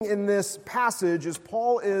In this passage, as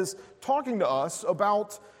Paul is talking to us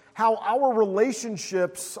about how our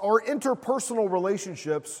relationships, our interpersonal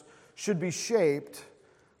relationships, should be shaped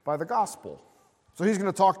by the gospel. So he's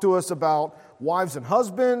going to talk to us about wives and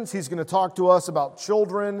husbands, he's going to talk to us about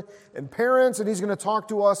children and parents, and he's going to talk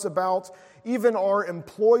to us about even our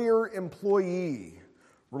employer-employee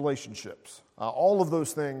relationships. All of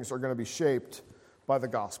those things are going to be shaped by the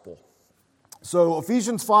gospel. So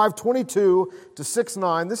Ephesians 5:22 to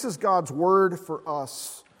 6:9, this is God's word for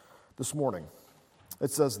us this morning.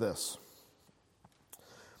 It says this: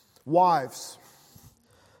 Wives,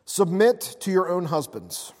 submit to your own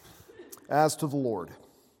husbands as to the Lord.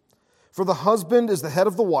 For the husband is the head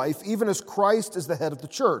of the wife, even as Christ is the head of the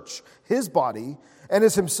church, his body, and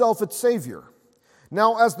is himself its Savior.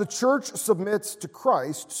 Now as the church submits to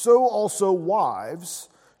Christ, so also wives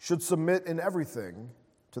should submit in everything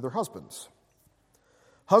to their husbands.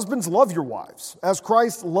 Husbands, love your wives, as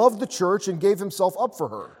Christ loved the church and gave himself up for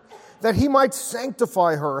her, that he might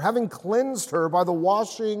sanctify her, having cleansed her by the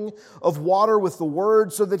washing of water with the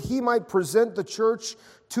word, so that he might present the church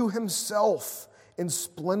to himself in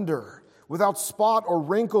splendor, without spot or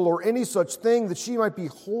wrinkle or any such thing, that she might be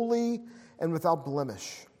holy and without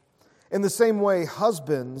blemish. In the same way,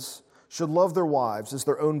 husbands should love their wives as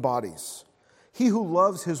their own bodies. He who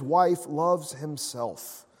loves his wife loves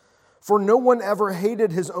himself. For no one ever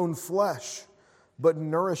hated his own flesh, but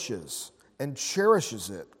nourishes and cherishes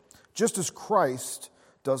it, just as Christ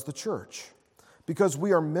does the church, because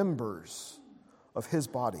we are members of his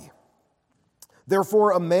body.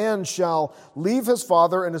 Therefore, a man shall leave his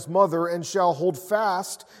father and his mother, and shall hold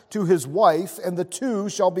fast to his wife, and the two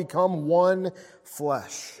shall become one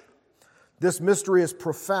flesh. This mystery is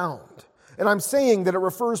profound, and I'm saying that it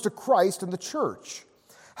refers to Christ and the church.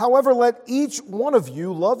 However, let each one of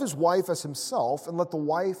you love his wife as himself, and let the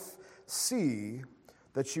wife see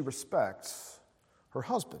that she respects her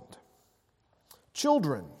husband.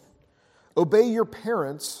 Children, obey your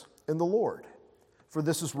parents in the Lord, for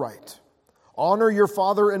this is right. Honor your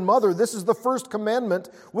father and mother. This is the first commandment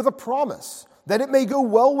with a promise, that it may go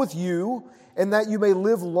well with you and that you may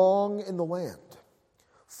live long in the land.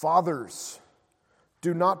 Fathers,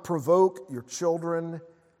 do not provoke your children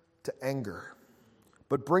to anger,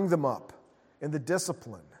 but bring them up in the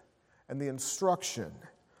discipline and the instruction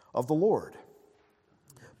of the Lord.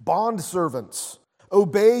 Bondservants,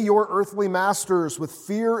 obey your earthly masters with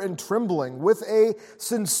fear and trembling, with a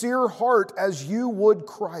sincere heart as you would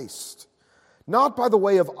Christ, not by the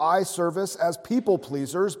way of eye service as people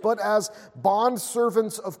pleasers, but as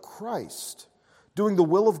bondservants of Christ, doing the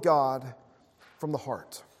will of God from the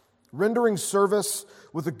heart, rendering service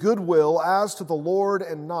with a good will as to the Lord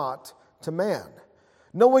and not to man,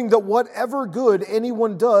 knowing that whatever good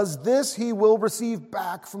anyone does, this he will receive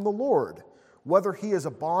back from the Lord, whether he is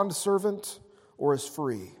a bondservant or is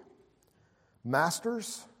free.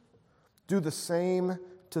 Masters, do the same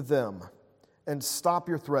to them, and stop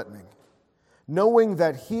your threatening, knowing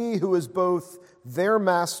that he who is both their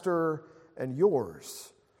master and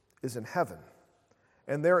yours is in heaven,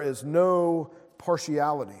 and there is no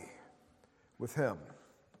partiality with him.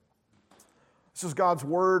 This is God's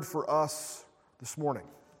word for us this morning.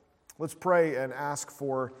 Let's pray and ask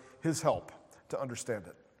for his help to understand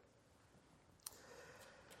it.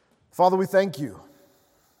 Father, we thank you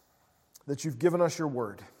that you've given us your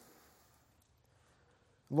word.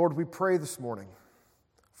 Lord, we pray this morning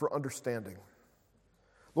for understanding.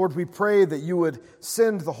 Lord, we pray that you would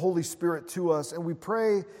send the Holy Spirit to us, and we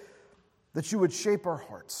pray that you would shape our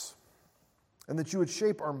hearts, and that you would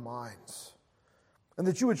shape our minds, and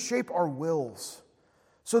that you would shape our wills,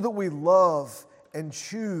 so that we love and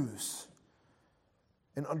choose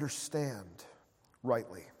and understand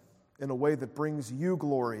rightly in a way that brings you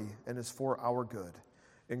glory and is for our good.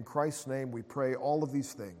 In Christ's name we pray all of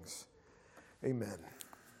these things. Amen.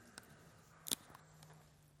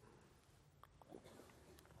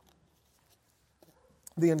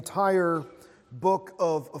 The entire book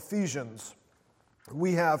of Ephesians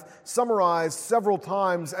we have summarized several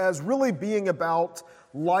times as really being about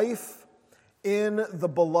life in the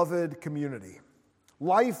beloved community.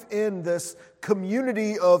 Life in this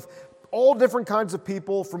community of all different kinds of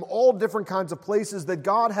people from all different kinds of places that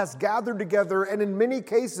God has gathered together, and in many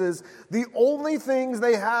cases, the only things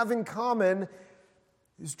they have in common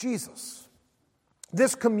is Jesus.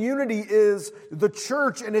 This community is the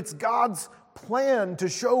church, and it's God's plan to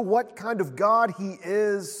show what kind of God he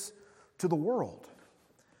is to the world.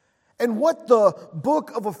 And what the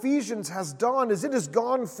book of Ephesians has done is it has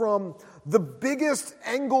gone from the biggest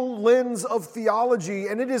angle lens of theology,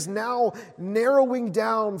 and it is now narrowing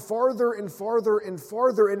down farther and farther and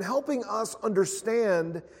farther and helping us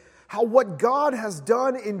understand how what God has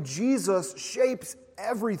done in Jesus shapes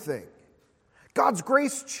everything. God's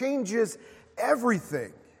grace changes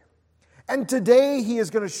everything. And today he is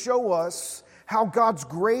going to show us how God's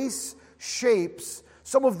grace shapes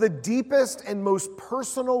some of the deepest and most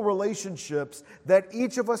personal relationships that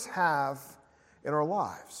each of us have in our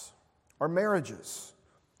lives. Our marriages,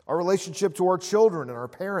 our relationship to our children and our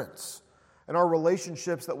parents, and our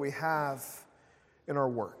relationships that we have in our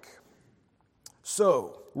work.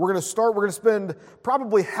 So, we're going to spend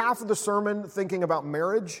probably half of the sermon thinking about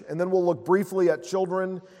marriage, and then we'll look briefly at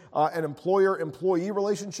children and employer-employee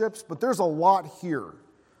relationships, but there's a lot here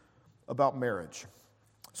about marriage.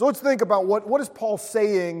 So let's think about what is Paul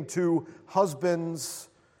saying to husbands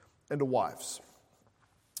and to wives.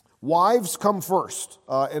 Wives come first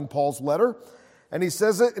in Paul's letter, and he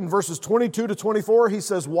says it in verses 22 to 24. He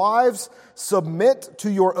says, "Wives, submit to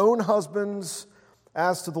your own husbands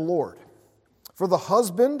as to the Lord. For the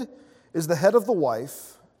husband is the head of the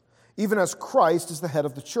wife, even as Christ is the head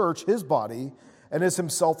of the church, his body, and is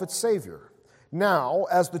himself its Savior. Now,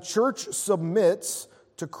 as the church submits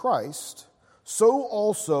to Christ, so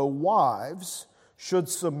also wives should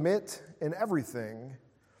submit in everything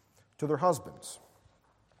to their husbands."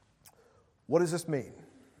 What does this mean?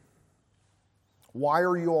 Why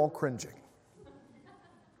are you all cringing?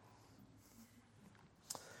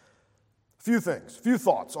 Few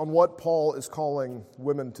thoughts on what Paul is calling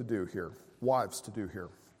women to do here, wives to do here.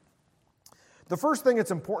 The first thing it's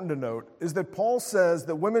important to note is that Paul says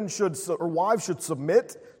that wives should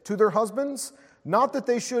submit to their husbands, not that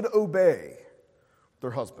they should obey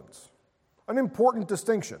their husbands. An important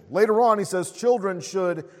distinction. Later on, he says children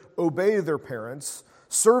should obey their parents,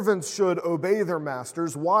 servants should obey their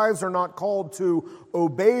masters. Wives are not called to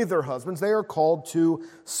obey their husbands, they are called to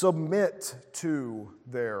submit to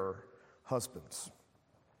their husbands.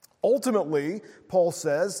 Ultimately, Paul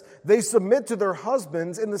says, they submit to their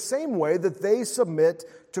husbands in the same way that they submit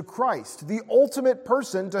to Christ. The ultimate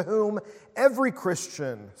person to whom every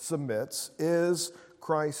Christian submits is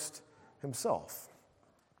Christ himself.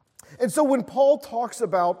 And so when Paul talks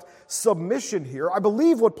about submission here, I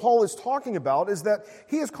believe what Paul is talking about is that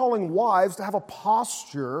he is calling wives to have a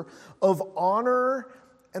posture of honor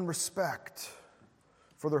and respect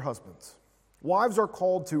for their husbands. Wives are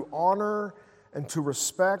called to honor and to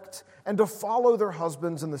respect and to follow their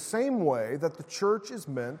husbands in the same way that the church is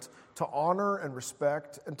meant to honor and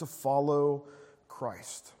respect and to follow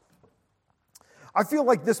Christ. I feel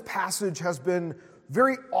like this passage has been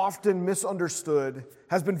very often misunderstood,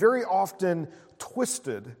 has been very often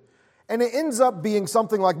twisted, and it ends up being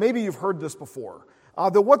something like, maybe you've heard this before,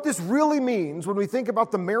 that what this really means when we think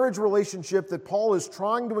about the marriage relationship that Paul is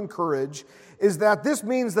trying to encourage is that this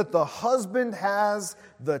means that the husband has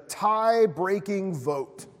the tie-breaking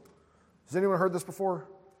vote. Has anyone heard this before?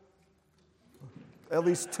 At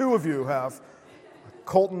least two of you have.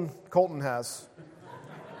 Colton has.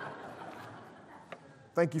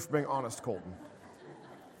 Thank you for being honest, Colton.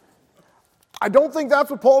 I don't think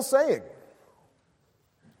that's what Paul's saying.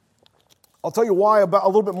 I'll tell you why a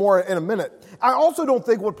little bit more in a minute. I also don't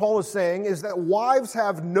think what Paul is saying is that wives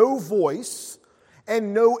have no voice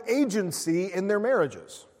and no agency in their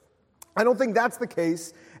marriages. I don't think that's the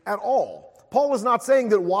case at all. Paul is not saying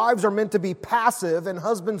that wives are meant to be passive and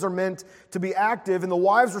husbands are meant to be active, and the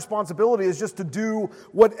wife's responsibility is just to do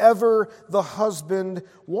whatever the husband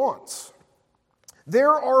wants.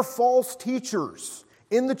 There are false teachers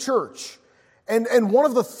in the church. And one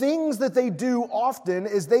of the things that they do often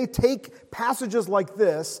is they take passages like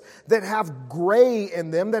this that have gray in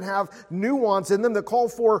them, that have nuance in them, that call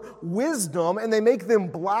for wisdom, and they make them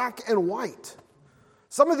black and white.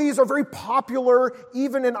 Some of these are very popular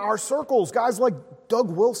even in our circles. Guys like Doug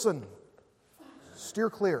Wilson. Steer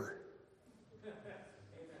clear.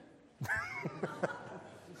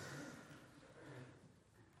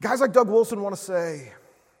 Guys like Doug Wilson want to say,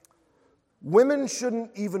 women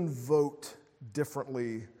shouldn't even vote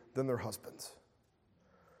differently than their husbands.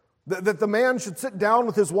 That the man should sit down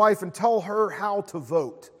with his wife and tell her how to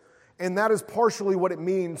vote. And that is partially what it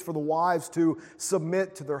means for the wives to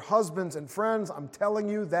submit to their husbands. And friends, I'm telling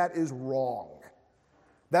you, that is wrong.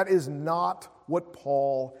 That is not what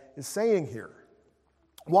Paul is saying here.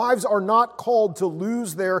 Wives are not called to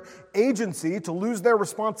lose their agency, to lose their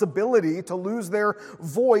responsibility, to lose their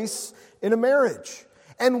voice in a marriage.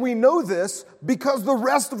 And we know this because the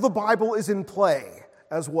rest of the Bible is in play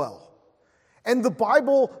as well. And the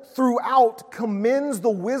Bible throughout commends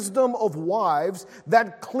the wisdom of wives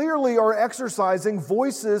that clearly are exercising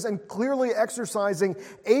voices and clearly exercising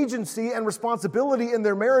agency and responsibility in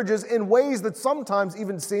their marriages in ways that sometimes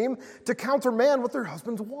even seem to countermand what their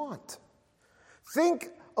husbands want. Think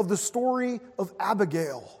of the story of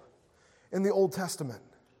Abigail in the Old Testament.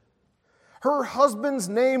 Her husband's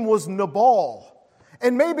name was Nabal,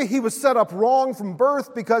 and maybe he was set up wrong from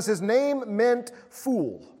birth because his name meant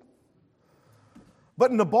fool.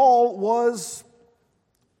 But Nabal was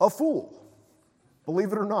a fool,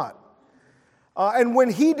 believe it or not. And when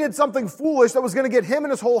he did something foolish that was going to get him and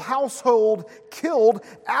his whole household killed,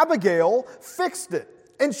 Abigail fixed it.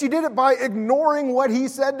 And she did it by ignoring what he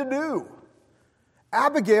said to do.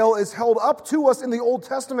 Abigail is held up to us in the Old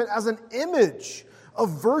Testament as an image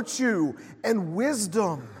of virtue and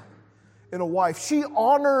wisdom in a wife. She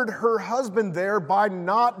honored her husband there by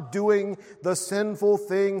not doing the sinful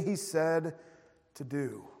thing he said to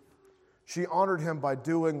do. She honored him by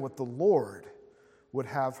doing what the Lord would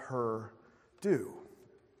have her do.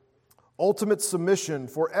 Ultimate submission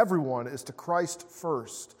for everyone is to Christ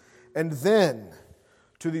first, and then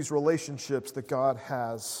to these relationships that God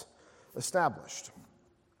has established.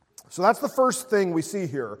 So that's the first thing we see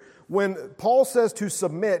here. When Paul says to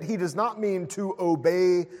submit, he does not mean to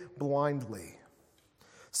obey blindly.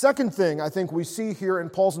 Second thing I think we see here in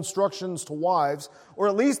Paul's instructions to wives, or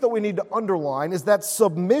at least that we need to underline, is that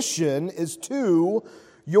submission is to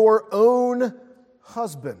your own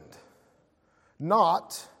husband,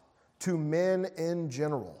 not to men in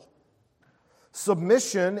general.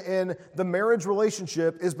 Submission in the marriage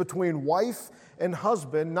relationship is between wife and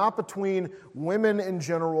husband, not between women in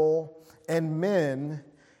general and men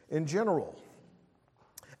in general.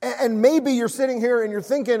 And maybe you're sitting here and you're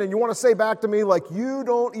thinking and you want to say back to me like, you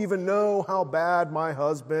don't even know how bad my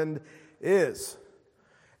husband is.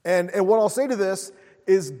 And what I'll say to this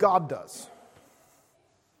is God does.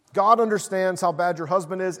 God understands how bad your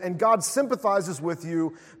husband is, and God sympathizes with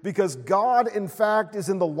you because God, in fact, is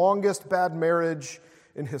in the longest bad marriage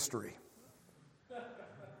in history.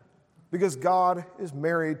 Because God is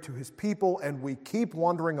married to his people and we keep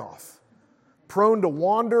wandering off. Prone to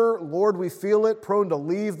wander, Lord, we feel it. Prone to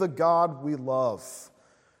leave the God we love.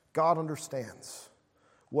 God understands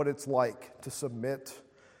what it's like to submit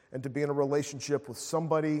and to be in a relationship with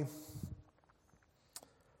somebody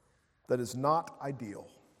that is not ideal.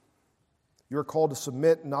 You're called to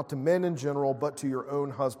submit not to men in general, but to your own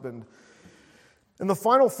husband. And the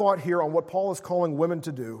final thought here on what Paul is calling women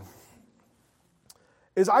to do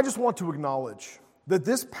is I just want to acknowledge that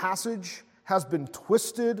this passage has been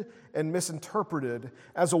twisted and misinterpreted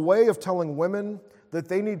as a way of telling women that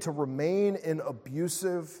they need to remain in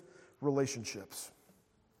abusive relationships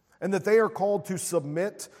and that they are called to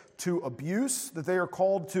submit to abuse, that they are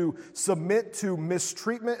called to submit to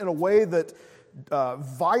mistreatment in a way that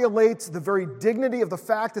violates the very dignity of the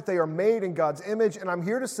fact that they are made in God's image. And I'm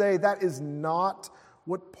here to say that is not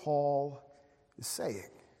what Paul is saying.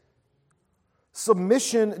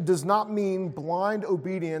 Submission does not mean blind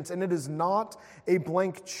obedience, and it is not a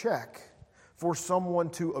blank check for someone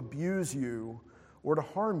to abuse you or to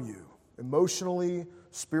harm you emotionally,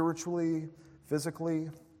 spiritually, physically.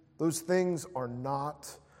 Those things are not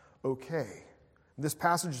okay. This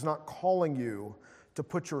passage is not calling you to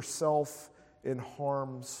put yourself in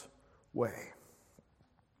harm's way.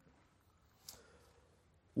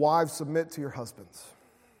 Wives, submit to your husbands.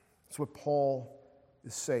 That's what Paul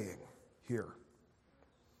is saying here.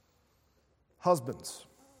 Husbands,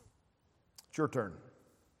 it's your turn.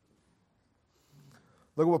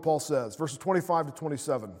 Look at what Paul says, verses 25 to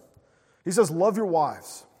 27. He says, love your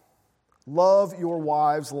wives. Love your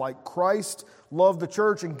wives like Christ loved the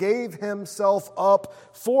church and gave himself up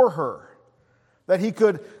for her, that he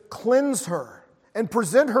could cleanse her and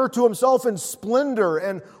present her to himself in splendor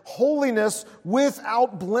and holiness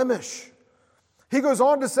without blemish. He goes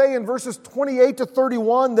on to say in verses 28 to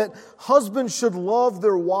 31 that husbands should love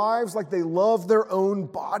their wives like they love their own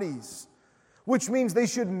bodies, which means they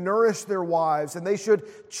should nourish their wives and they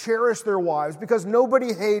should cherish their wives because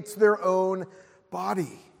nobody hates their own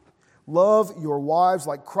body. Love your wives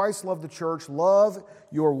like Christ loved the church. Love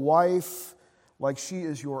your wife like she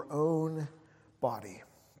is your own body.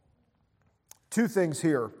 Two things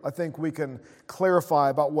here I think we can clarify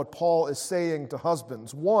about what Paul is saying to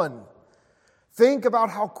husbands. One, think about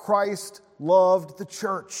how Christ loved the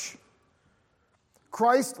church.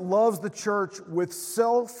 Christ loves the church with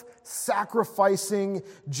self-sacrificing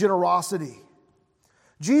generosity.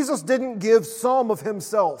 Jesus didn't give some of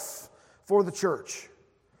himself for the church.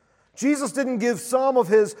 Jesus didn't give some of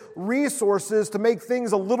his resources to make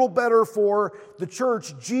things a little better for the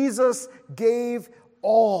church. Jesus gave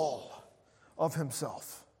all of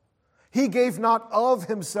himself. He gave not of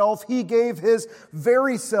himself, he gave his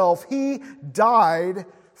very self. He died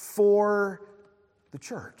for the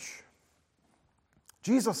church.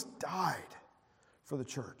 Jesus died for the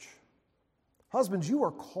church. Husbands, you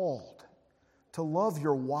are called to love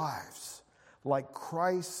your wives like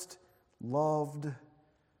Christ loved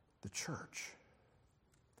the church.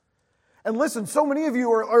 And listen, so many of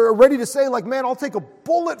you are ready to say, like, man, I'll take a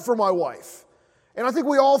bullet for my wife. And I think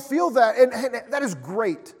we all feel that, and that is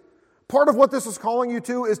great. Part of what this is calling you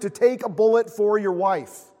to is to take a bullet for your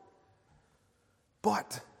wife.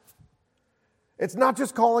 But it's not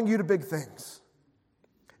just calling you to big things.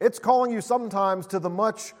 It's calling you sometimes to the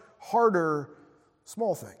much harder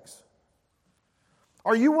small things.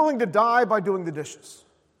 Are you willing to die by doing the dishes?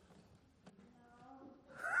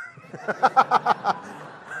 It's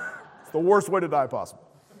the worst way to die possible.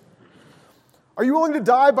 Are you willing to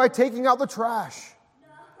die by taking out the trash?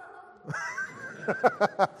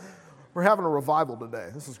 No. We're having a revival today.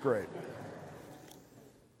 This is great.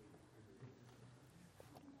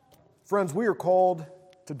 Friends, we are called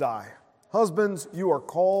to die. Husbands, you are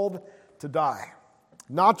called to die.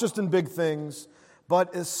 Not just in big things,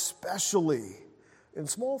 but especially in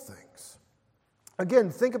small things. Again,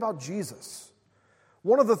 think about Jesus.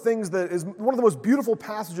 One of the things that is one of the most beautiful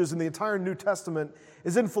passages in the entire New Testament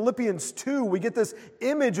is in Philippians 2. We get this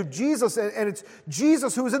image of Jesus, and it's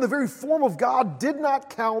Jesus who is in the very form of God, did not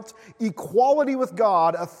count equality with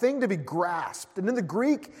God a thing to be grasped. And in the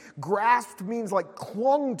Greek, grasped means like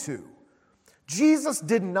clung to. Jesus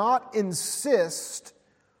did not insist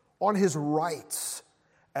on his rights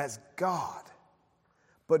as God,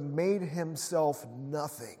 but made himself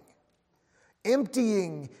nothing,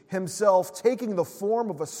 emptying himself, taking the form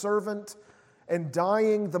of a servant, and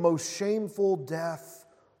dying the most shameful death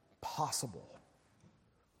possible.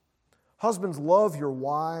 Husbands, love your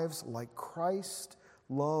wives like Christ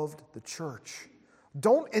loved the church.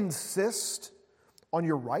 Don't insist on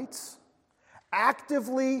your rights.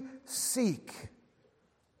 Actively seek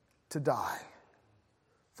to die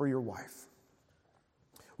for your wife.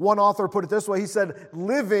 One author put it this way. He said,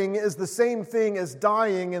 living is the same thing as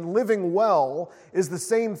dying, and living well is the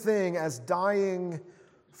same thing as dying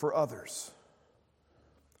for others.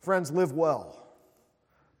 Friends, live well.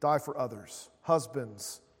 Die for others.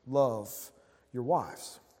 Husbands, love your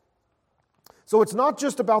wives. So it's not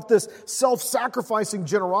just about this self-sacrificing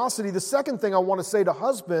generosity. The second thing I want to say to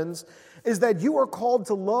husbands is that you are called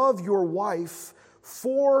to love your wife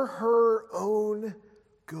for her own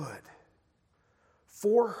good.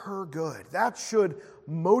 For her good. That should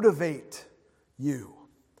motivate you.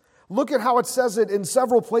 Look at how it says it in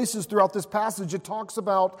several places throughout this passage. It talks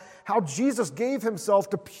about how Jesus gave himself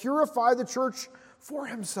to purify the church for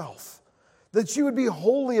himself, that she would be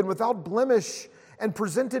holy and without blemish and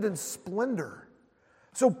presented in splendor.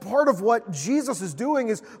 So part of what Jesus is doing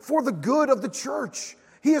is for the good of the church.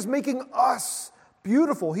 He is making us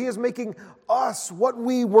beautiful. He is making us what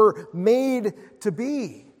we were made to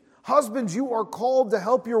be. Husbands, you are called to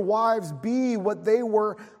help your wives be what they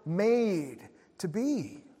were made to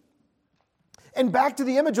be. And back to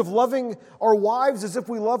the image of loving our wives as if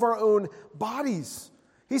we love our own bodies.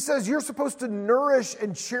 He says you're supposed to nourish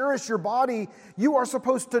and cherish your body. You are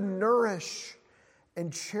supposed to nourish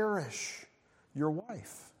and cherish your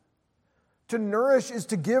wife. To nourish is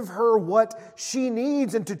to give her what she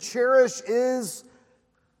needs, and to cherish is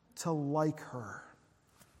to like her,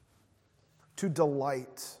 to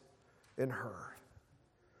delight in her.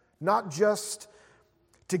 Not just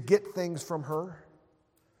to get things from her,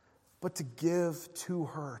 but to give to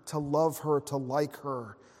her, to love her, to like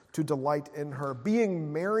her, to delight in her.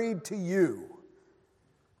 Being married to you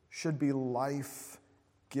should be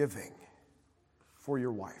life-giving for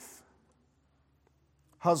your wife.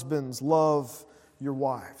 Husbands, love your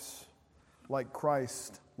wives like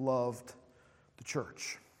Christ loved the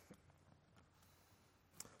church.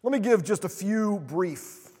 Let me give just a few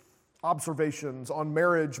brief observations on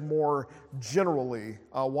marriage more generally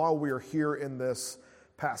while we are here in this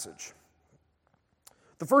passage.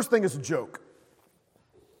 The first thing is a joke.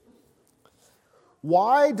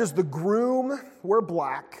 Why does the groom wear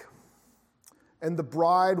black and the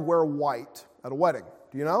bride wear white at a wedding?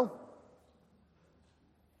 Do you know?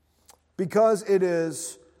 Because it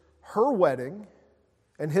is her wedding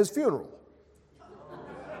and his funeral.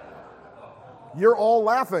 You're all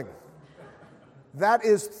laughing. That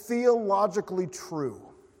is theologically true.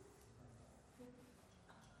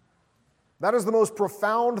 That is the most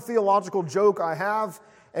profound theological joke I have,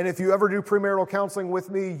 And if you ever do premarital counseling with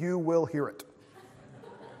me, you will hear it.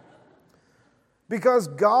 Because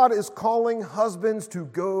God is calling husbands to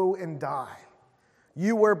go and die.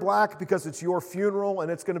 You wear black because it's your funeral, and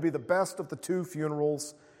it's going to be the best of the two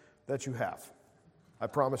funerals that you have. I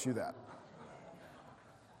promise you that.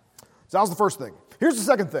 So that was the first thing. Here's the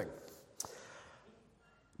second thing.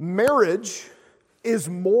 Marriage is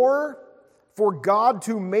more for God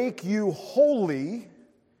to make you holy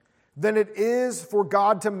than it is for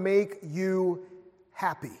God to make you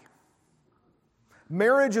happy.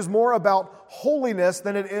 Marriage is more about holiness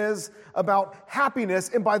than it is about happiness.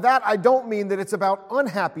 And by that, I don't mean that it's about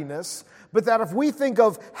unhappiness, but that if we think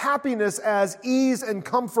of happiness as ease and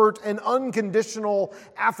comfort and unconditional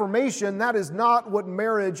affirmation, that is not what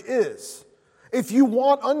marriage is. If you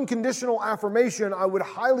want unconditional affirmation, I would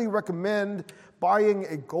highly recommend buying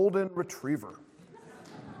a golden retriever.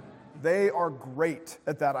 They are great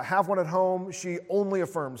at that. I have one at home. She only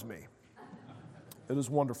affirms me. It is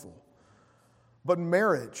wonderful. But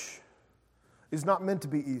marriage is not meant to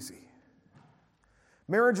be easy.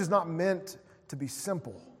 Marriage is not meant to be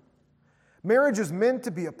simple. Marriage is meant to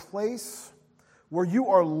be a place where you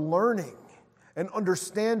are learning and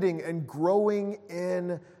understanding and growing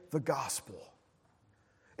in the gospel.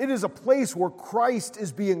 It is a place where Christ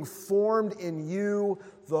is being formed in you,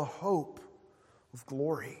 the hope of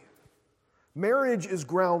glory. Marriage is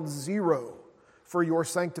ground zero for your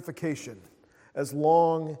sanctification as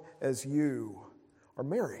long as you are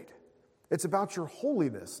married. It's about your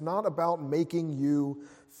holiness, not about making you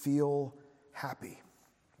feel happy.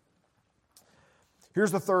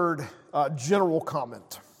 Here's the third general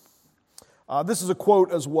comment. This is a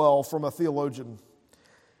quote as well from a theologian.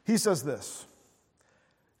 He says this: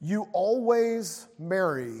 "You always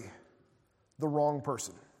marry the wrong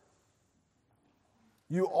person."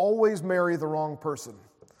 You always marry the wrong person,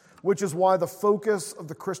 which is why the focus of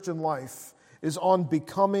the Christian life is on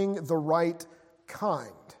becoming the right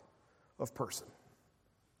kind of person.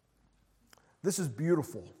 This is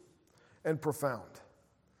beautiful and profound.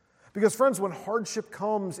 Because friends, when hardship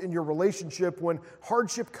comes in your relationship, when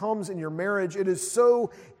hardship comes in your marriage, it is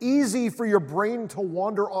so easy for your brain to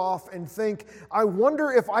wander off and think, I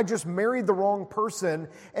wonder if I just married the wrong person,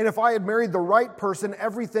 and if I had married the right person,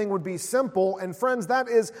 everything would be simple. And friends, that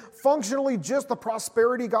is functionally just the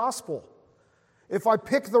prosperity gospel. If I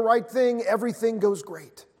pick the right thing, everything goes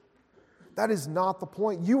great. That is not the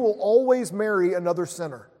point. You will always marry another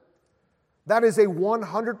sinner. That is a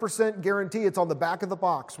 100% guarantee. It's on the back of the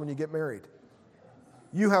box when you get married.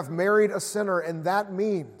 You have married a sinner, and that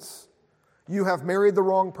means you have married the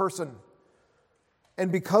wrong person.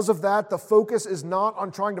 And because of that, the focus is not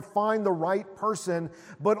on trying to find the right person,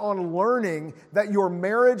 but on learning that your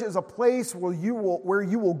marriage is a place where you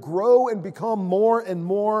will grow and become more and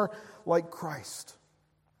more like Christ.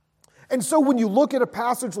 And so when you look at a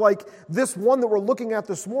passage like this one that we're looking at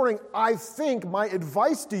this morning, I think my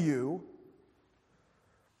advice to you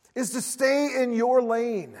is to stay in your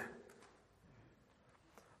lane.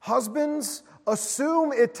 Husbands,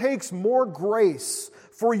 assume it takes more grace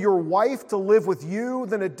for your wife to live with you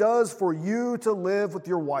than it does for you to live with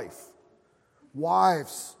your wife.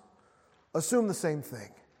 Wives, assume the same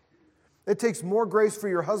thing. It takes more grace for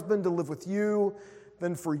your husband to live with you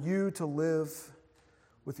than for you to live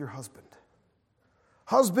with your husband.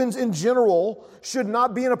 Husbands in general should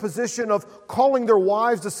not be in a position of calling their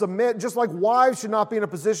wives to submit, just like wives should not be in a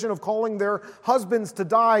position of calling their husbands to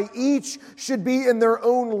die. Each should be in their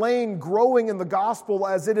own lane, growing in the gospel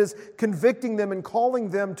as it is convicting them and calling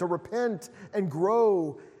them to repent and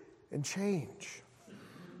grow and change.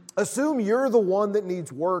 Assume you're the one that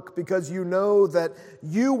needs work because you know that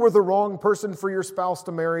you were the wrong person for your spouse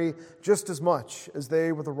to marry just as much as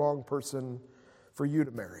they were the wrong person for you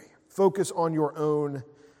to marry. Focus on your own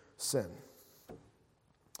sin.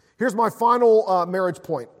 Here's my final marriage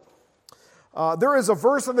point. There is a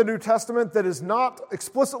verse in the New Testament that is not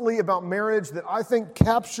explicitly about marriage that I think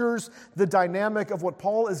captures the dynamic of what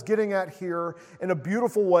Paul is getting at here in a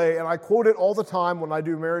beautiful way, and I quote it all the time when I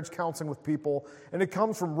do marriage counseling with people, and it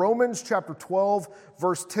comes from Romans chapter 12,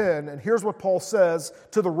 verse 10, and here's what Paul says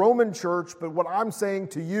to the Roman church, but what I'm saying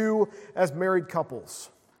to you as married couples.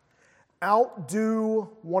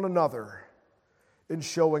 Outdo one another in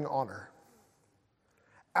showing honor.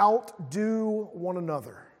 Outdo one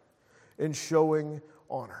another in showing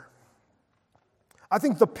honor. I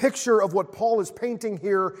think the picture of what Paul is painting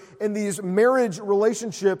here in these marriage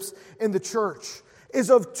relationships in the church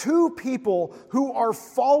is of two people who are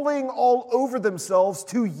falling all over themselves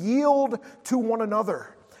to yield to one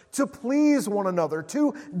another, to please one another,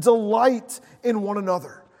 to delight in one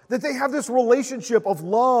another. That they have this relationship of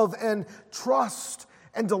love and trust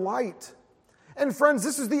and delight. And friends,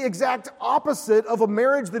 this is the exact opposite of a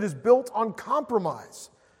marriage that is built on compromise.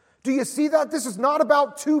 Do you see that? This is not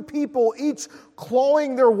about two people each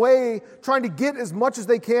clawing their way, trying to get as much as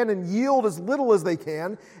they can and yield as little as they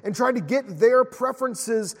can, and trying to get their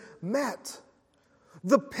preferences met.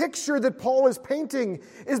 The picture that Paul is painting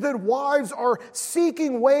is that wives are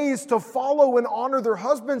seeking ways to follow and honor their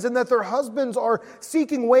husbands, and that their husbands are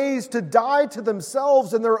seeking ways to die to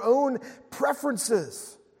themselves and their own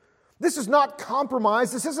preferences. This is not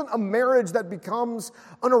compromise. This isn't a marriage that becomes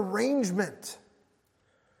an arrangement.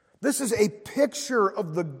 This is a picture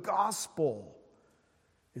of the gospel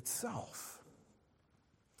itself.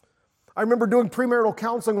 I remember doing premarital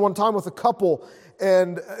counseling one time with a couple,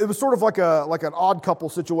 and it was sort of like an odd couple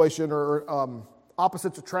situation, or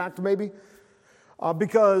opposites attract maybe,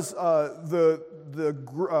 because the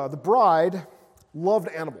bride loved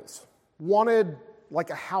animals, wanted like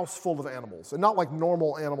a house full of animals, and not like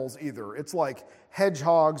normal animals either. It's like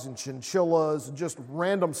hedgehogs and chinchillas and just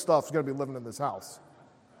random stuff's going to be living in this house.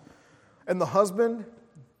 And the husband,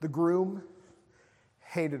 the groom,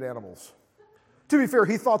 hated animals. To be fair,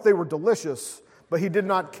 he thought they were delicious, but he did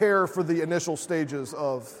not care for the initial stages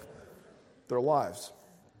of their lives.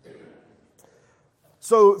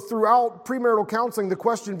 So throughout premarital counseling, the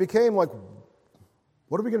question became like,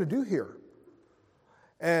 what are we going to do here?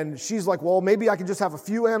 And she's like, well, maybe I can just have a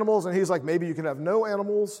few animals. And he's like, maybe you can have no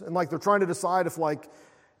animals. And like, they're trying to decide if like,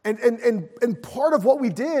 and part of what we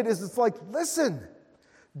did is it's like, listen,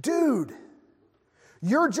 dude,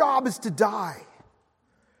 your job is to die.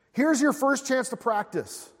 Here's your first chance to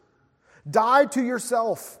practice. Die to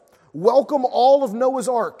yourself. Welcome all of Noah's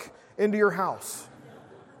Ark into your house.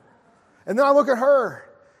 And then I look at her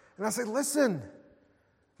and I say, listen,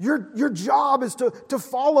 your job is to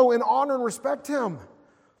follow and honor and respect him.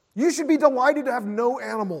 You should be delighted to have no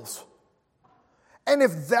animals. And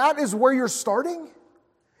if that is where you're starting,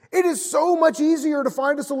 it is so much easier to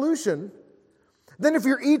find a solution than if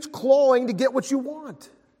you're each clawing to get what you want.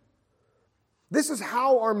 This is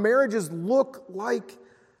how our marriages look like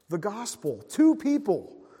the gospel. Two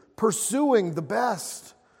people pursuing the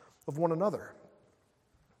best of one another.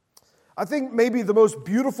 I think maybe the most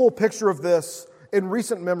beautiful picture of this in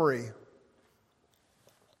recent memory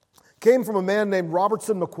came from a man named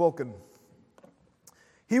Robertson McQuilkin.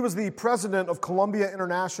 He was the president of Columbia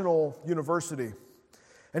International University,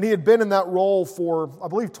 and he had been in that role for, I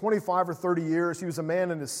believe, 25 or 30 years. He was a man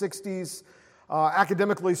in his 60s,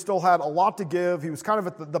 academically still had a lot to give. He was kind of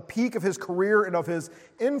at the peak of his career and of his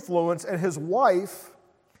influence, and his wife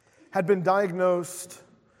had been diagnosed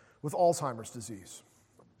with Alzheimer's disease.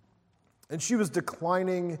 And she was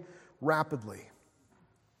declining rapidly.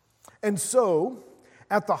 And so,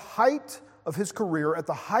 at the height of his career, at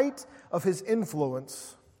the height of his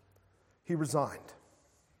influence, he resigned.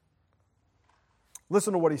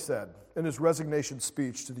 Listen to what he said in his resignation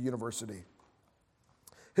speech to the university.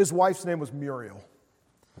 His wife's name was Muriel.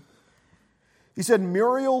 He said,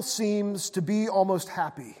 Muriel seems to be almost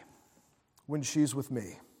happy when she's with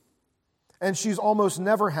me. And she's almost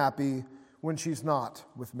never happy when she's not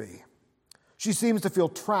with me. She seems to feel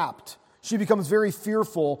trapped. She becomes very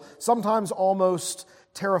fearful, sometimes almost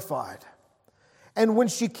terrified. And when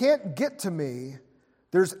she can't get to me,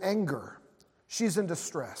 there's anger. She's in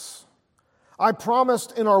distress. I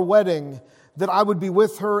promised in our wedding that I would be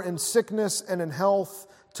with her in sickness and in health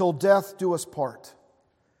till death do us part.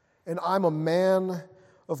 And I'm a man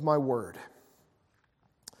of my word.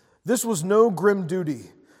 This was no grim duty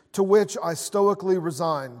to which I stoically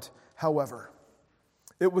resigned, however.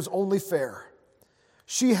 It was only fair.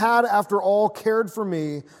 She had, after all, cared for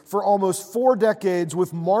me for almost 4 decades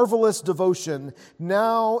with marvelous devotion.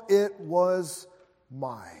 Now it was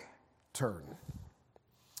my turn.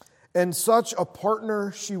 And such a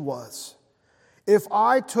partner she was. If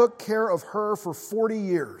I took care of her for 40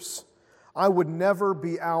 years, I would never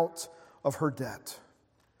be out of her debt.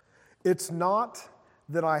 It's not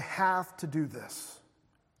that I have to do this.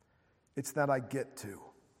 It's that I get to.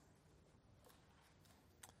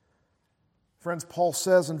 Friends, Paul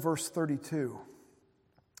says in verse 32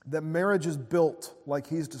 that marriages built like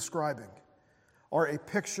he's describing are a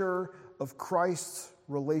picture of Christ's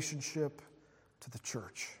relationship to the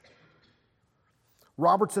church.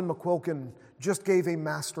 Robertson McQuilkin just gave a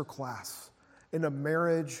master class in a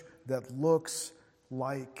marriage that looks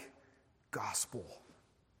like gospel.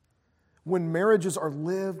 When marriages are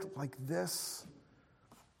lived like this,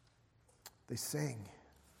 they sing.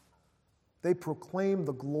 They proclaim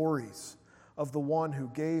the glories of the one who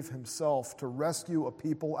gave himself to rescue a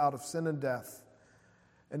people out of sin and death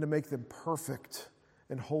and to make them perfect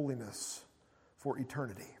in holiness for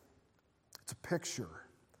eternity. It's a picture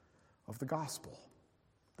of the gospel.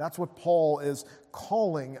 That's what Paul is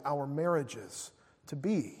calling our marriages to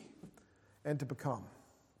be and to become.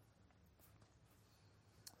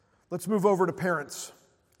 Let's move over to parents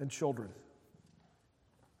and children.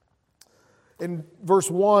 In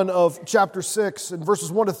verse 1 of chapter 6, in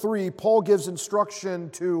verses 1 to 3, Paul gives instruction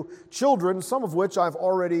to children, some of which I've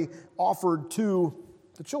already offered to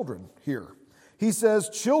the children here. He says,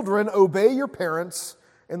 "Children, obey your parents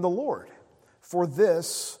in the Lord, for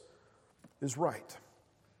this is right."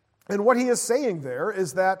 And what he is saying there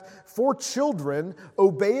is that for children,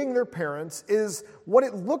 obeying their parents is what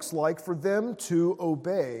it looks like for them to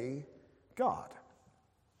obey God.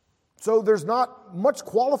 So there's not much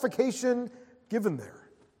qualification given there.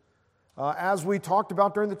 As we talked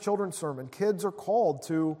about during the children's sermon, kids are called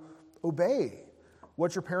to obey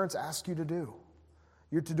what your parents ask you to do.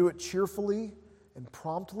 You're to do it cheerfully and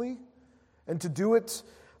promptly, and to do it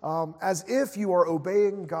as if you are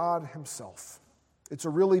obeying God Himself. It's a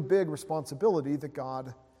really big responsibility that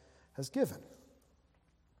God has given.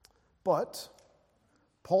 But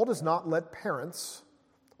Paul does not let parents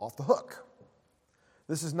off the hook.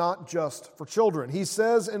 This is not just for children. He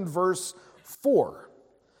says in verse 4,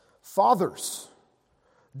 "Fathers,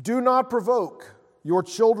 do not provoke your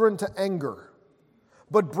children to anger,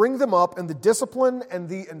 but bring them up in the discipline and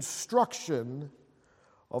the instruction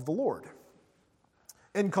of the Lord."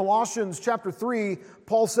 In Colossians chapter 3,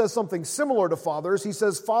 Paul says something similar to fathers. He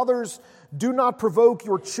says, "Fathers, do not provoke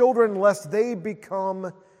your children lest they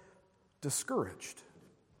become discouraged."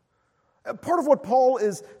 Part of what Paul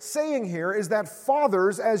is saying here is that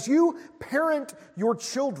fathers, as you parent your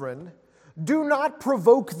children, do not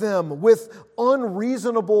provoke them with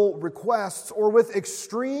unreasonable requests or with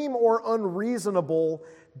extreme or unreasonable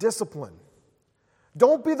discipline.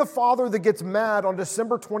 Don't be the father that gets mad on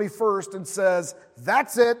December 21st and says,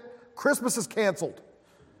 "That's it, Christmas is canceled,"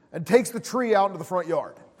 and takes the tree out into the front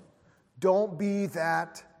yard. Don't be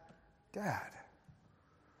that dad.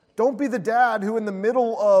 Don't be the dad who in the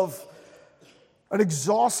middle of an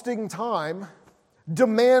exhausting time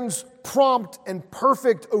demands prompt and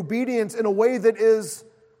perfect obedience in a way that is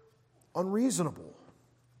unreasonable.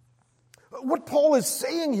 What Paul is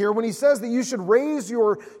saying here when he says that you should raise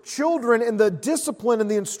your children in the discipline and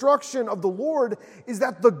the instruction of the Lord is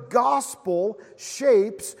that the gospel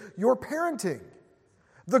shapes your parenting.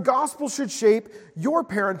 The gospel should shape your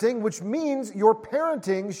parenting, which means your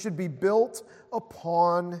parenting should be built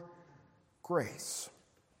upon grace.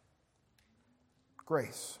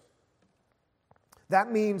 Grace. That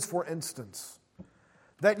means, for instance,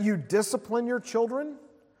 that you discipline your children,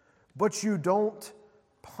 but you don't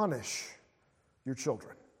punish your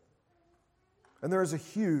children. And there is a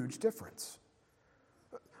huge difference.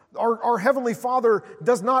 Our Heavenly Father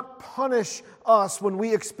does not punish us when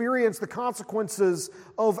we experience the consequences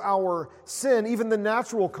of our sin, even the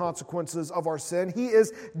natural consequences of our sin. He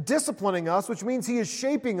is disciplining us, which means He is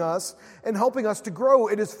shaping us and helping us to grow.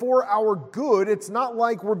 It is for our good. It's not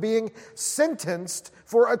like we're being sentenced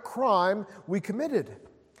for a crime we committed.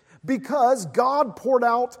 Because God poured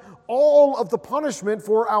out all of the punishment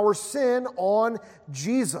for our sin on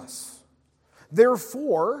Jesus.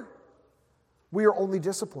 Therefore, we are only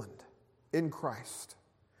disciplined in Christ.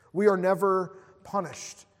 We are never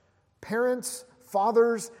punished. Parents,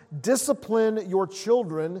 fathers, discipline your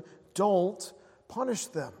children. Don't punish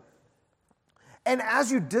them. And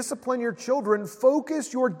as you discipline your children,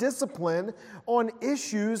 focus your discipline on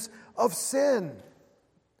issues of sin.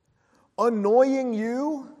 Annoying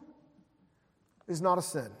you is not a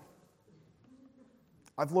sin.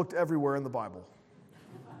 I've looked everywhere in the Bible.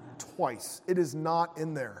 Twice. It is not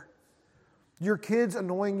in there. Your kids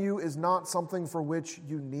annoying you is not something for which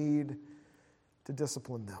you need to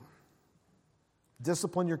discipline them.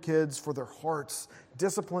 Discipline your kids for their hearts.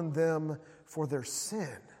 Discipline them for their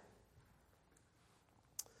sin.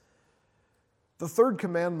 The third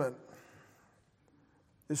commandment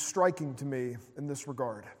is striking to me in this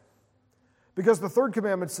regard. Because the third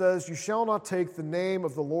commandment says, "You shall not take the name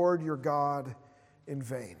of the Lord your God in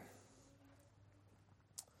vain."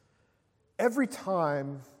 Every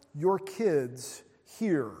time your kids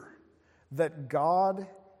hear that God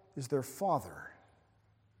is their Father,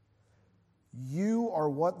 you are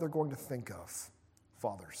what they're going to think of,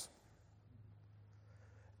 fathers.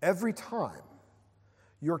 Every time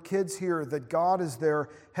your kids hear that God is their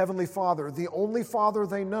Heavenly Father, the only Father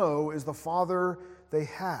they know is the Father they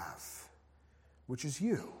have, which is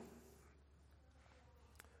you.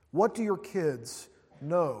 What do your kids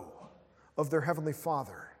know of their Heavenly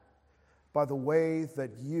Father? By the way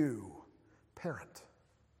that you parent.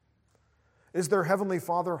 Is their Heavenly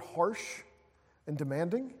Father harsh and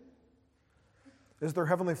demanding? Is their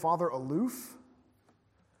Heavenly Father aloof?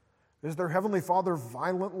 Is their Heavenly Father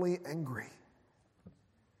violently angry?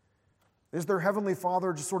 Is their Heavenly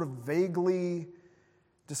Father just sort of vaguely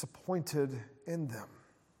disappointed in them?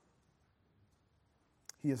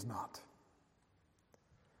 He is not.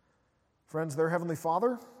 Friends, their Heavenly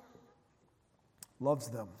Father loves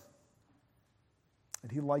them,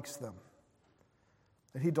 and He likes them,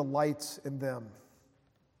 and He delights in them.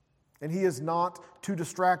 And He is not too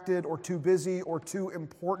distracted or too busy or too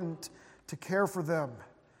important to care for them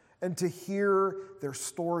and to hear their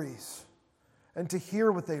stories and to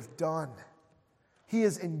hear what they've done. He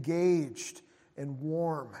is engaged and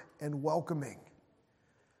warm and welcoming.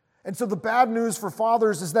 And so the bad news for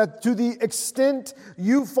fathers is that to the extent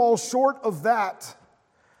you fall short of that,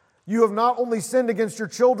 you have not only sinned against your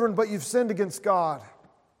children, but you've sinned against God.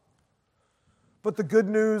 But the good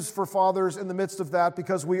news for fathers in the midst of that,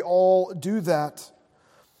 because we all do that,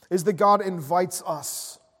 is that God invites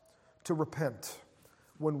us to repent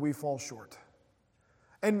when we fall short.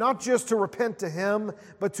 And not just to repent to Him,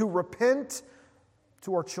 but to repent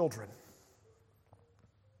to our children.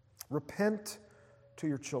 Repent to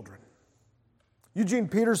your children. Eugene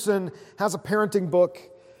Peterson has a parenting book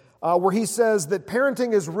where he says that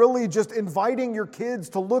parenting is really just inviting your kids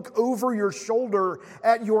to look over your shoulder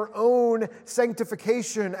at your own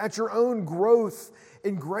sanctification, at your own growth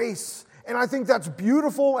in grace. And I think that's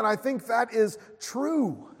beautiful, and I think that is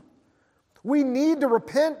true. We need to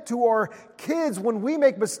repent to our kids when we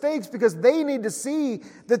make mistakes because they need to see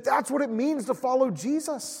that that's what it means to follow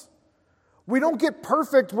Jesus. We don't get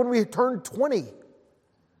perfect when we turn 20.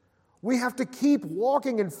 We have to keep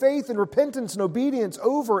walking in faith and repentance and obedience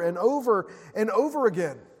over and over and over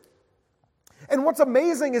again. And what's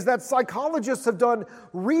amazing is that psychologists have done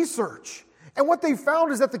research. And what they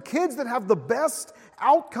found is that the kids that have the best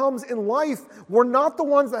outcomes in life were not the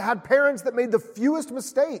ones that had parents that made the fewest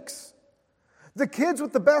mistakes. The kids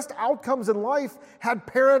with the best outcomes in life had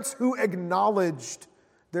parents who acknowledged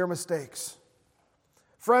their mistakes.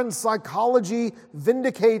 Friends, psychology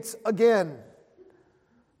vindicates again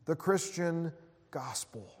the Christian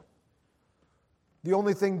gospel. The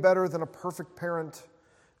only thing better than a perfect parent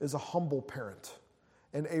is a humble parent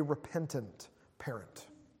and a repentant parent.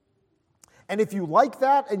 And if you like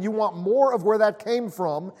that and you want more of where that came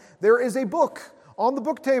from, there is a book on the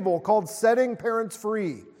book table called Setting Parents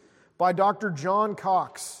Free by Dr. John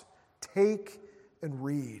Cox. Take and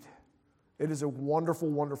read. It is a wonderful,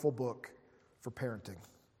 wonderful book for parenting.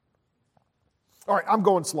 All right, I'm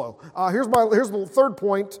going slow. Here's the third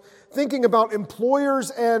point, thinking about employers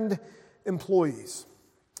and employees.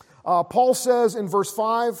 Paul says in verse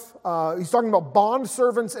 5, he's talking about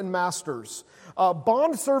bondservants and masters.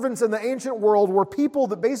 Bondservants in the ancient world were people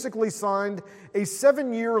that basically signed a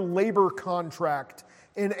 7-year labor contract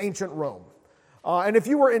in ancient Rome. And if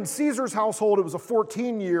you were in Caesar's household, it was a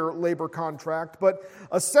 14-year labor contract. But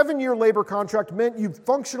a 7-year labor contract meant you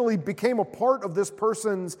functionally became a part of this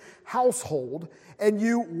person's household. And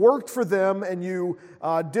you worked for them and you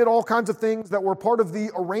did all kinds of things that were part of the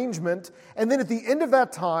arrangement. And then at the end of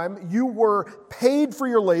that time, you were paid for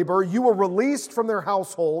your labor. You were released from their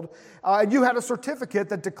household. And you had a certificate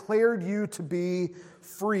that declared you to be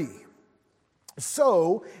free.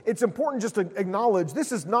 So, it's important just to acknowledge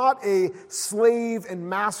this is not a slave and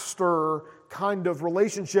master kind of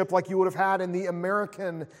relationship like you would have had in the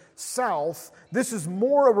American South. This is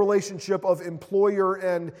more a relationship of employer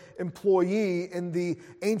and employee in the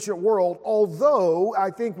ancient world, although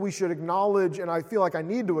I think we should acknowledge, and I feel like I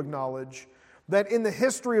need to acknowledge, that in the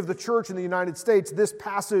history of the church in the United States, this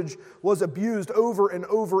passage was abused over and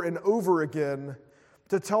over and over again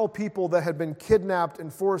to tell people that had been kidnapped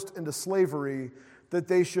and forced into slavery that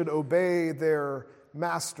they should obey their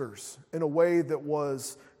masters in a way that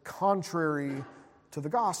was contrary to the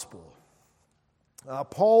gospel.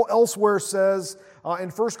 Paul elsewhere says in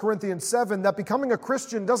 1 Corinthians 7 that becoming a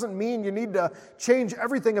Christian doesn't mean you need to change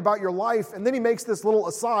everything about your life. And then he makes this little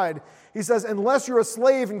aside. He says, unless you're a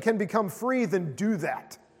slave and can become free, then do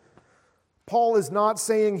that. Paul is not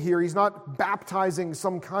saying here, he's not baptizing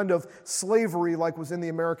some kind of slavery like was in the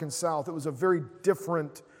American South. It was a very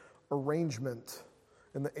different arrangement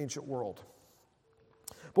in the ancient world.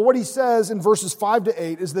 But what he says in verses 5 to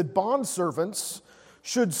 8 is that bondservants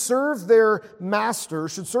should serve their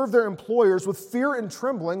masters, should serve their employers with fear and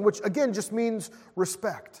trembling, which again just means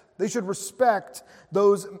respect. They should respect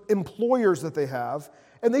those employers that they have,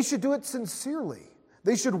 and they should do it sincerely.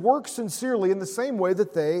 They should work sincerely in the same way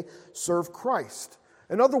that they serve Christ.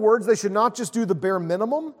 In other words, they should not just do the bare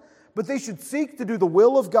minimum, but they should seek to do the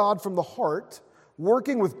will of God from the heart,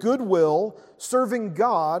 working with goodwill, serving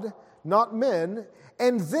God, not men.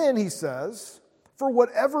 And then, he says, For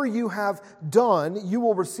whatever you have done, you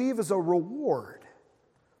will receive as a reward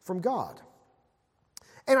from God.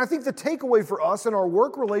 And I think the takeaway for us in our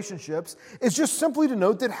work relationships is just simply to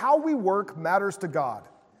note that how we work matters to God.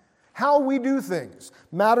 How we do things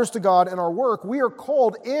matters to God in our work. We are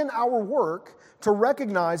called in our work to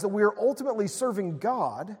recognize that we are ultimately serving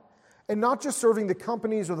God and not just serving the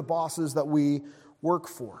companies or the bosses that we work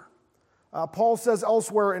for. Paul says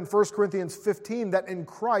elsewhere in 1 Corinthians 15 that in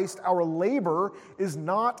Christ our labor is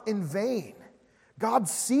not in vain. God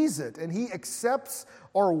sees it and He accepts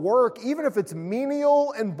our work, even if it's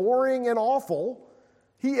menial and boring and awful.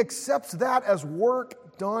 He accepts that as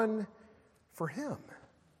work done for Him.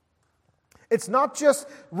 It's not just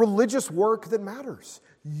religious work that matters.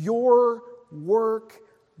 Your work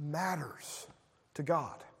matters to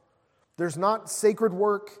God. There's not sacred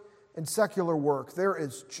work and secular work. There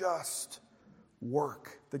is just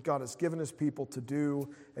work that God has given His people to do,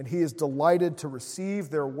 and He is delighted to receive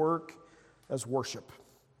their work as worship.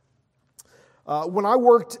 When I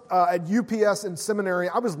worked at UPS in seminary,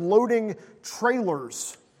 I was loading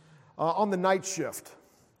trailers on the night shift,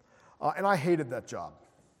 and I hated that job.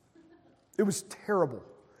 It was terrible.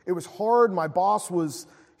 It was hard. My boss was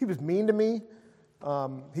mean to me.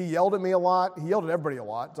 He yelled at me a lot. He yelled at everybody a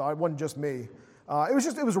lot, so it wasn't just me.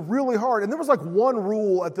 It was really hard. And there was like one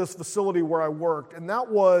rule at this facility where I worked, and that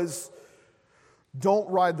was don't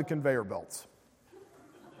ride the conveyor belts.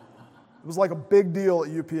 It was like a big deal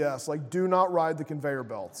at UPS, like do not ride the conveyor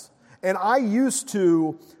belts. And I used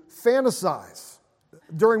to fantasize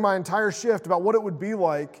during my entire shift about what it would be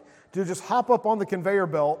like to just hop up on the conveyor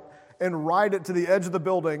belt and ride it to the edge of the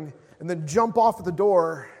building and then jump off at the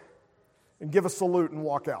door and give a salute and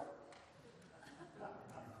walk out.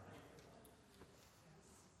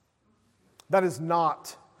 That is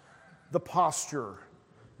not the posture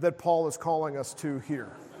that Paul is calling us to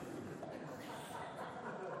here.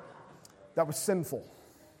 That was sinful.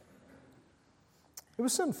 It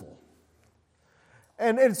was sinful.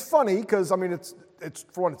 And it's funny because, it's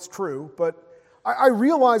for one, it's true, but I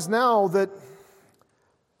realize now that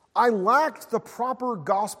I lacked the proper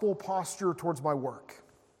gospel posture towards my work.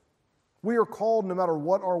 We are called, no matter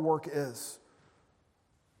what our work is,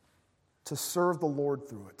 to serve the Lord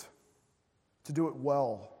through it, to do it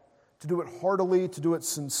well, to do it heartily, to do it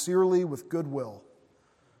sincerely with goodwill.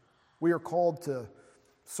 We are called to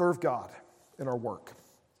serve God in our work.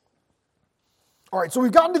 All right, so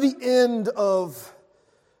we've gotten to the end of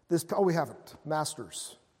this. Oh, we haven't.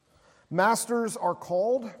 Masters. Masters are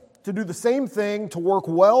called to do the same thing, to work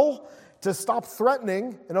well, to stop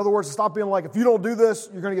threatening. In other words, to stop being like, if you don't do this,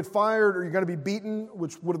 you're going to get fired or you're going to be beaten,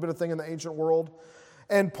 which would have been a thing in the ancient world.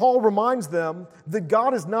 And Paul reminds them that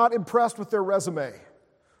God is not impressed with their resume.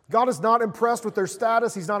 God is not impressed with their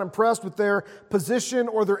status. He's not impressed with their position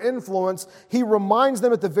or their influence. He reminds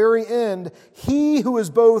them at the very end, He who is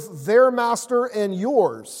both their master and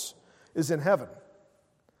yours is in heaven.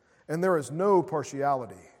 And there is no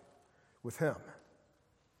partiality with Him.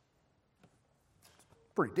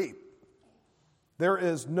 Pretty deep. There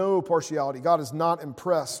is no partiality. God is not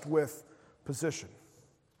impressed with position.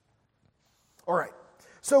 All right.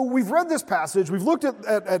 So we've read this passage. We've looked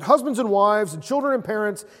at husbands and wives and children and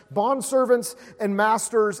parents, bondservants and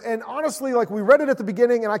masters. And honestly, like we read it at the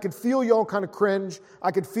beginning and I could feel y'all kind of cringe.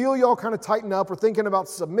 I could feel y'all kind of tighten up. We're thinking about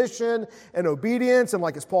submission and obedience. And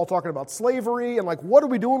like, is Paul talking about slavery? And like, what are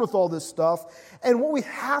we doing with all this stuff? And what we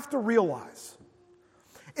have to realize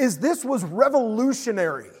is this was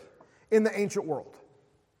revolutionary in the ancient world.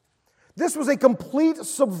 This was a complete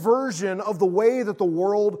subversion of the way that the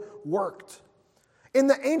world worked. In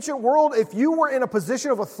the ancient world, if you were in a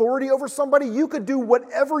position of authority over somebody, you could do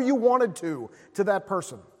whatever you wanted to that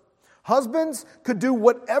person. Husbands could do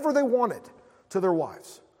whatever they wanted to their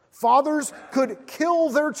wives. Fathers could kill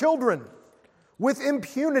their children with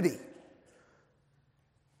impunity.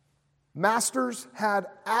 Masters had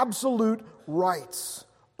absolute rights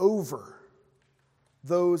over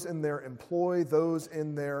those in their employ, those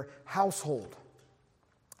in their household.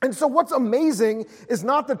 And so what's amazing is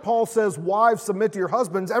not that Paul says, wives, submit to your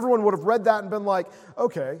husbands. Everyone would have read that and been like,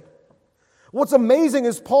 okay. What's amazing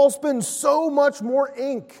is Paul spends so much more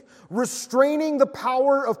ink restraining the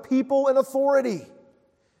power of people in authority.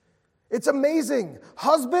 It's amazing.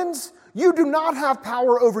 Husbands, you do not have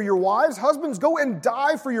power over your wives. Husbands, go and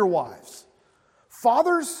die for your wives.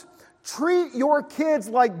 Fathers, treat your kids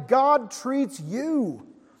like God treats you.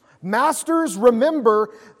 Masters, remember,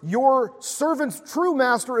 your servant's true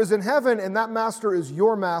master is in heaven, and that master is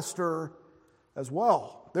your master as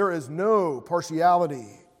well. There is no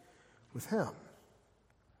partiality with Him.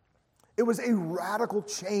 It was a radical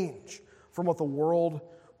change from what the world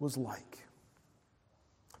was like.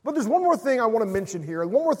 But there's one more thing I want to mention here,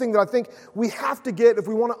 and one more thing that I think we have to get if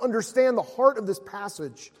we want to understand the heart of this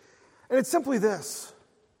passage. And it's simply this.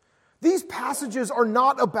 These passages are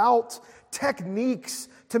not about techniques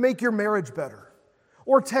to make your marriage better,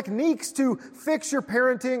 or techniques to fix your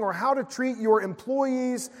parenting, or how to treat your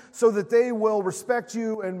employees so that they will respect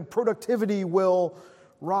you and productivity will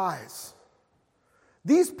rise.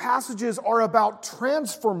 These passages are about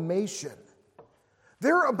transformation.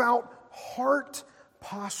 They're about heart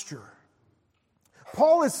posture.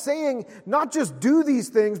 Paul is saying not just do these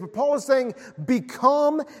things, but Paul is saying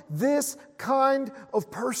become this kind of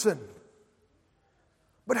person.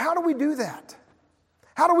 But how do we do that?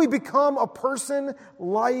 How do we become a person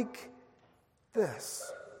like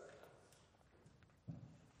this?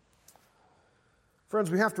 Friends,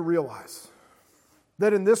 we have to realize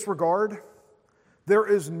that in this regard, there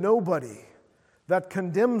is nobody that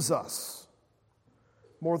condemns us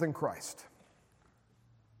more than Christ.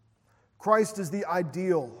 Christ is the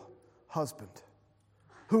ideal husband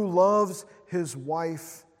who loves his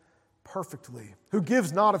wife perfectly, who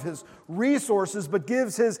gives not of his resources, but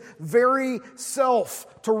gives his very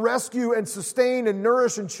self to rescue and sustain and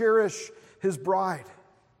nourish and cherish his bride.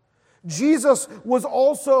 Jesus was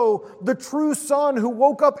also the true son who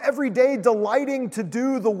woke up every day delighting to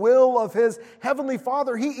do the will of his heavenly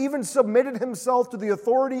Father. He even submitted himself to the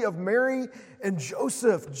authority of Mary and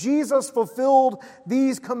Joseph. Jesus fulfilled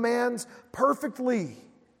these commands perfectly.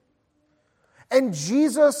 And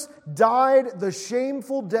Jesus died the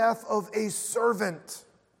shameful death of a servant,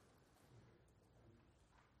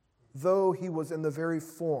 though he was in the very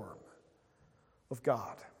form of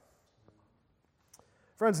God.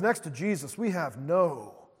 Friends, next to Jesus, we have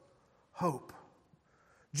no hope.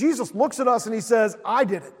 Jesus looks at us and he says, I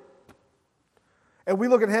did it. And we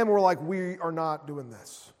look at him and we're like, we are not doing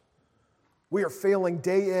this. We are failing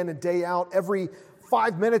day in and day out, every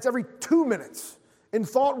 5 minutes, every 2 minutes. In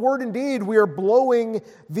thought, word, and deed, we are blowing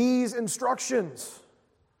these instructions.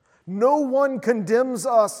 No one condemns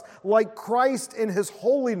us like Christ in his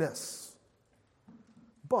holiness.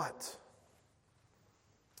 But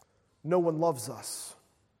no one loves us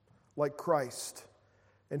like Christ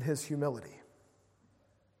in his humility.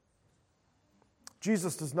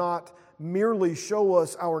 Jesus does not merely show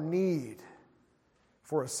us our need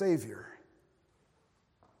for a Savior.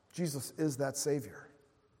 Jesus is that Savior.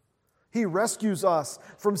 He rescues us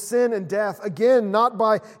from sin and death, again, not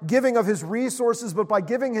by giving of his resources, but by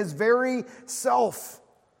giving his very self.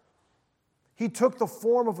 He took the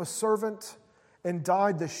form of a servant and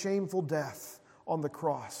died the shameful death on the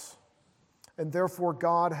cross. And therefore,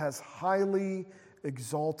 God has highly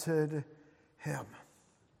exalted him.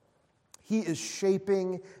 He is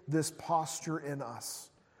shaping this posture in us.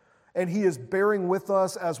 And he is bearing with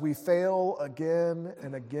us as we fail again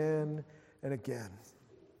and again and again.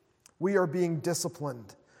 We are being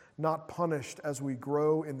disciplined, not punished, as we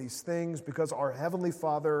grow in these things, because our Heavenly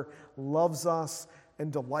Father loves us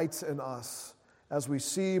and delights in us as we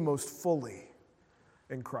see most fully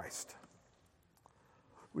in Christ.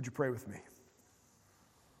 Would you pray with me?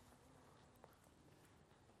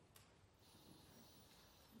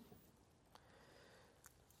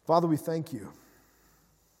 Father, we thank you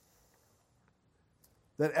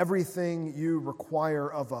that everything you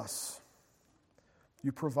require of us,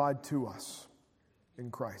 you provide to us in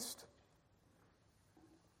Christ.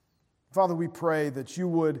 Father, we pray that you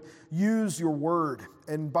would use your word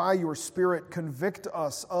and by your Spirit convict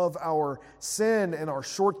us of our sin and our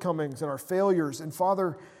shortcomings and our failures. And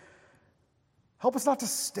Father, help us not to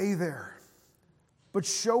stay there, but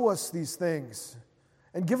show us these things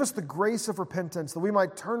and give us the grace of repentance that we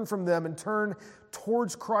might turn from them and turn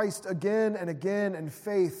towards Christ again and again in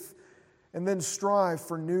faith, and then strive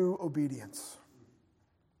for new obedience.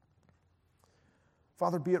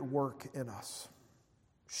 Father, be at work in us.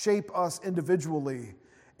 Shape us individually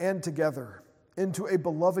and together into a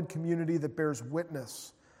beloved community that bears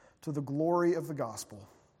witness to the glory of the gospel.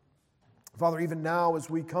 Father, even now as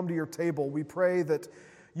we come to your table, we pray that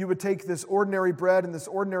you would take this ordinary bread and this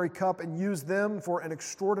ordinary cup and use them for an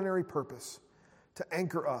extraordinary purpose to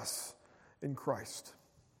anchor us in Christ.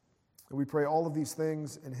 And we pray all of these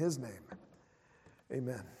things in his name.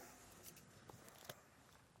 Amen.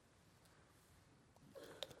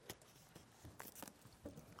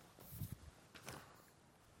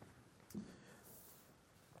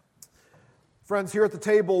 Friends, here at the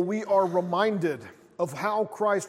table, we are reminded of how Christ